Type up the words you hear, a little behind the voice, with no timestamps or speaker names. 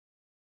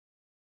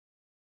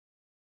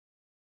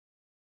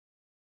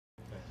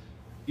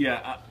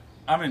Yeah,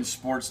 I'm in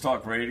sports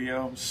talk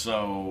radio,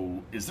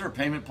 so is there a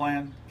payment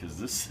plan?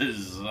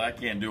 Because I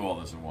can't do all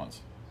this at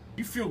once.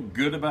 You feel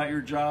good about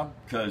your job?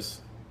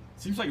 Because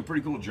it seems like a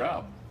pretty cool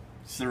job.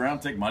 Sit around,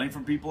 take money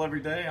from people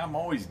every day. I'm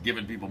always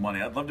giving people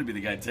money. I'd love to be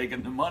the guy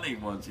taking the money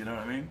once, you know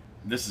what I mean?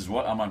 This is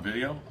what? I'm on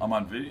video? I'm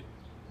on video?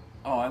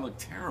 Oh, I look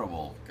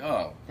terrible.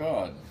 Oh,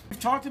 God. We've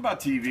talked about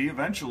TV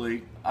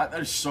eventually.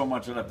 There's so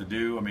much I'd have to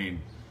do. I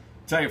mean,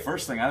 tell you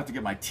first thing, I'd have to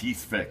get my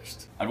teeth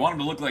fixed. I'd want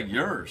them to look like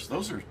yours.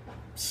 Those are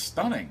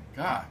stunning.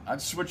 God,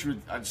 I'd switch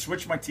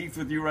my teeth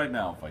with you right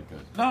now if I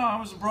could. No,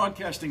 I was a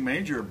broadcasting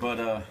major,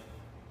 but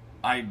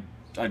I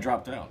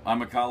dropped out.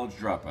 I'm a college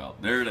dropout.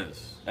 There it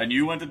is. And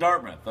you went to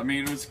Dartmouth. I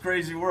mean, it's a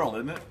crazy world,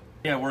 isn't it?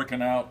 Yeah,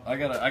 working out. I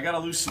gotta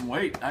lose some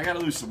weight. I gotta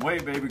lose some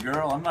weight, baby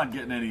girl. I'm not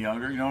getting any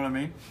younger. You know what I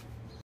mean?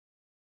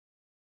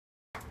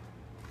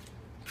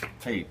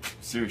 Hey,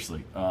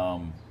 seriously,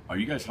 are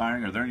you guys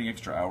hiring? Are there any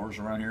extra hours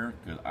around here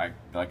that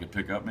I could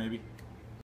pick up maybe?